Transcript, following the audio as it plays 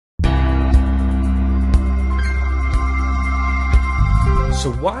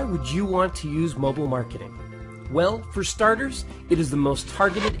So why would you want to use mobile marketing? Well, for starters, it is the most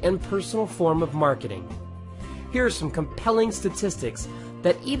targeted and personal form of marketing. Here are some compelling statistics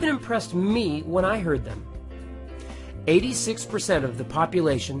that even impressed me when I heard them. 86% of the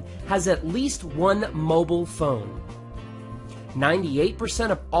population has at least one mobile phone. 98%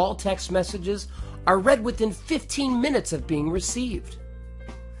 of all text messages are read within 15 minutes of being received.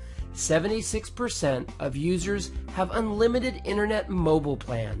 76% of users have unlimited internet mobile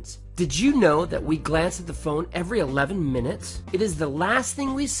plans. Did you know that we glance at the phone every 11 minutes? It is the last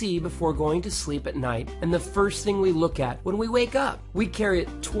thing we see before going to sleep at night and the first thing we look at when we wake up. We carry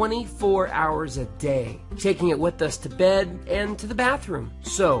it 24 hours a day, taking it with us to bed and to the bathroom.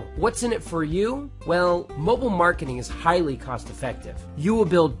 So, what's in it for you? Well, mobile marketing is highly cost effective. You will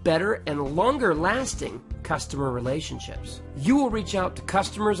build better and longer lasting customer relationships. You will reach out to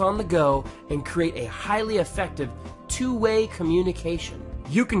customers on the go and create a highly effective two-way communication.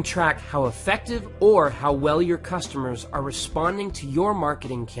 You can track how effective or how well your customers are responding to your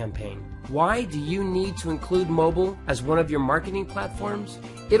marketing campaign. Why do you need to include mobile as one of your marketing platforms?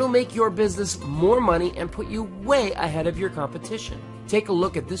 It'll make your business more money and put you way ahead of your competition. Take a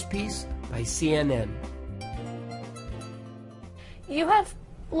look at this piece by CNN. You have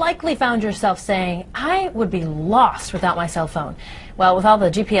likely found yourself saying, I would be lost without my cell phone. Well, with all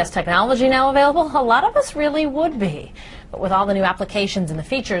the GPS technology now available, a lot of us really would be. But with all the new applications and the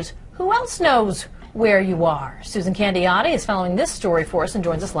features, who else knows where you are? Susan Candiotti is following this story for us and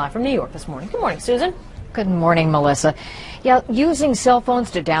joins us live from New York this morning. Good morning, Susan. Good morning, Melissa. Yeah, using cell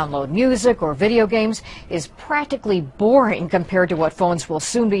phones to download music or video games is practically boring compared to what phones will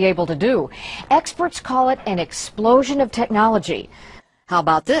soon be able to do. Experts call it an explosion of technology. How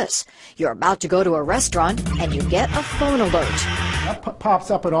about this? You're about to go to a restaurant and you get a phone alert. That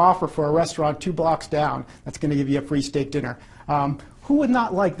pops up an offer for a restaurant 2 blocks down that's going to give you a free steak dinner. Who would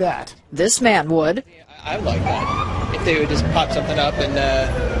not like that? This man would. I would like that. If they would just pop something up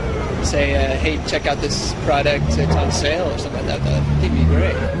and say, hey, check out this product, it's on sale or something like that, that'd be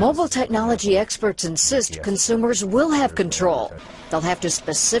great. Mobile technology experts insist consumers will have control. They'll have to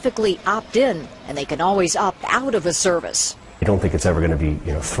specifically opt in, and they can always opt out of a service. I don't think it's ever going to be,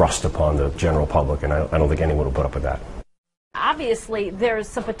 thrust upon the general public, and I don't think anyone will put up with that. Obviously, there's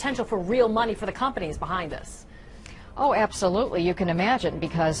some potential for real money for the companies behind this. Oh, absolutely. You can imagine,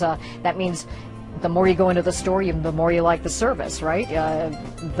 because that means the more you go into the store, the more you like the service, right?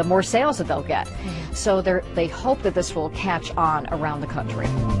 The more sales that they'll get. So they hope that this will catch on around the country.